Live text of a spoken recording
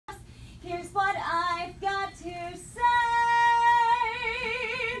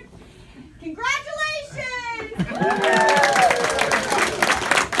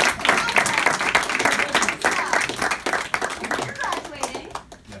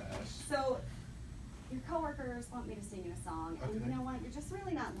coworkers want me to sing you a song, and Okay. you know what? You're just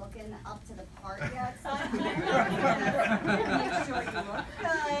really not looking up to the part yet, so I'm gonna make sure you look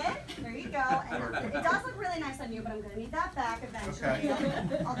good. There you go. And it does look really nice on you, but I'm going to need that back eventually,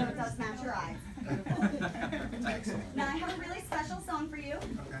 Okay. although it does match your eyes. Excellent. Now I have a really special song for you,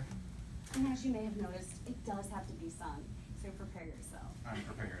 Okay. and as you may have noticed, it does have to be sung, so prepare yourself. I'm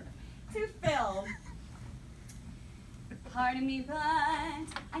prepared. To Phil. Pardon me, but I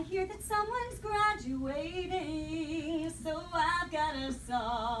hear that someone's graduating, so I've got a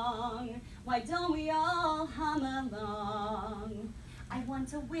song. Why don't we all hum along? I want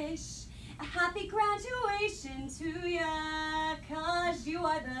to wish a happy graduation to ya, 'cause you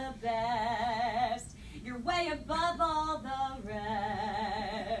are the best. You're way above all the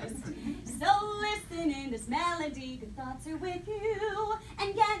rest. So listen in this melody, good thoughts are with you,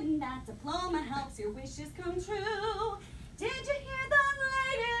 and getting that diploma helps your wishes come true. Did you hear the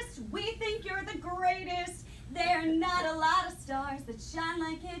latest? We think you're the greatest. There are not a lot of stars that shine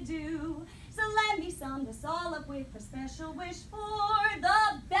like you do. So let me sum this all up with a special wish for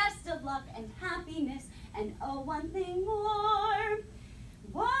the best of luck and happiness. And oh, one thing more.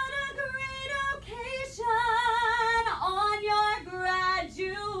 What a great occasion on your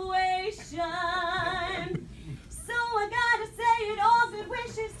graduation. So I gotta say it, all good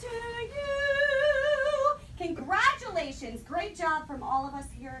wishes to you. Congratulations. Great job from all of us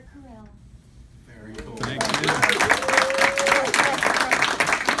here at Corel. Very cool. Thank you.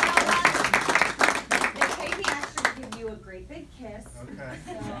 They paid me extra to give you a great big kiss. Okay.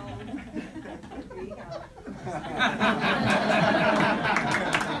 So, here you go.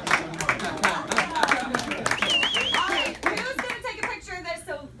 Alright, who's going to take a picture of this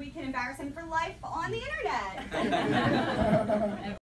so we can embarrass him for life on the internet?